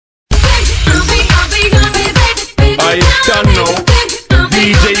done know.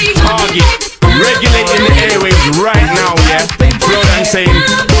 DJ Target, regulating the airwaves right now, yeah. Flow and saying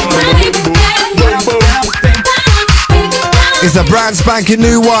boom, boom, boom, boom, boom. It's a brand spanking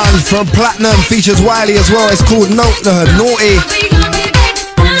new one from Platnum, features Wiley as well. It's called Naughty.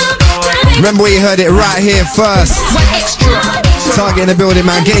 Remember where you heard it right here first. Target in the building,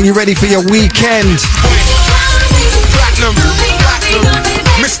 man, getting you ready for your weekend. Platinum,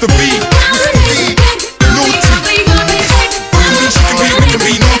 Mr. B, naughty. We can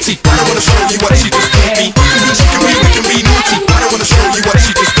be naughty. I don't wanna show you what she just told me. We can be naughty. I don't wanna show you what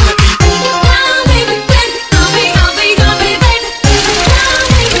she just told me.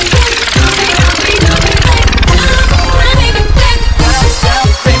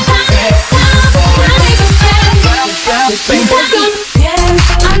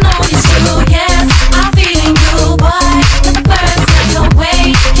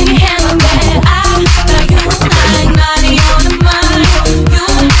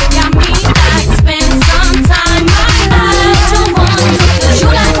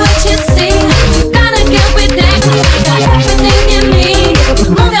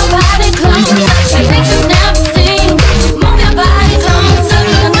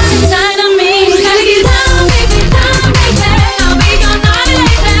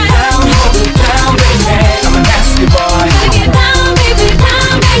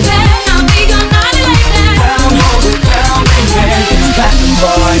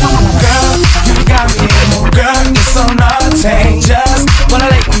 Just wanna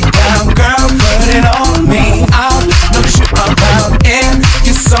lay you down, girl, put it on me. I know that you're around and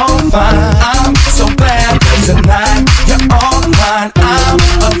you're so fine. I'm so glad tonight you're all mine. I'm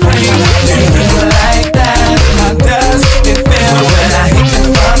afraid to feel like that. How does it feel when I hit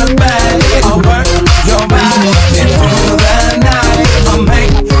you from the back? I'll work your body and through the night. I'll make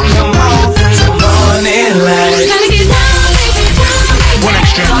you move to morning light. One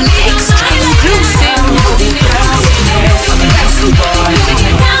extra.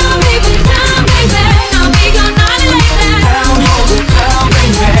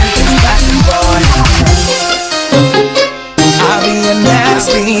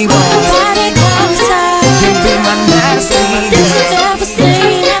 Nasty boy, you be my nasty boy.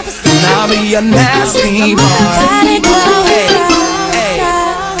 I'll be a nasty boy. Hey, hey,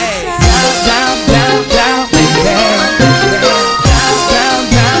 hey. Down, down, down, baby. Down, down,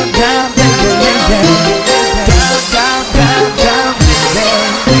 down, down, baby. Down, down, down, baby.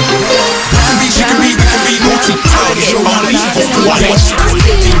 She can be naughty. I wanna show you what she just told me.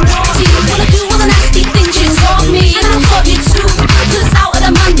 Wanna do all the nasty things you taught me, and I taught you too. Cause out of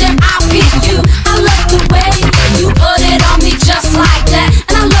the Monday I'll pick you. I love the way you put it on me just like that.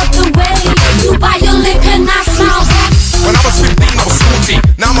 And I love the way you bite your lip and I smile back. When I was 15 I was 40.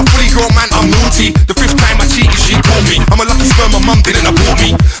 Now I'm a fully grown man, I'm naughty. The 5th time I cheated she called me. I'm a lucky sperm, my mum didn't abort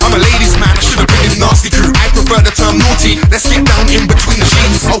me. I'm a ladies man, I should've been in nasty crew. I prefer the term naughty. Let's get down in between the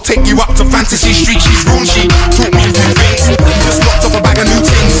sheets. I'll take you up to Fantasy Street. She's raunchy, taught me a few things. Just locked up a bag of new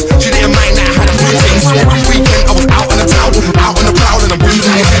things. She didn't mind that I had a few things. Every weekend I was out on the town, out on the prowl and I'm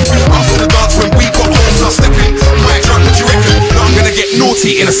realizing. After the dance when we got home, start stepping. Quite drunk, what you reckon? Now I'm gonna get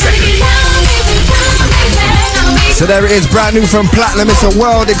naughty in a second. So there it is, brand new from Platinum. It's a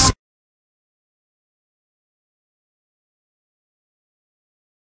world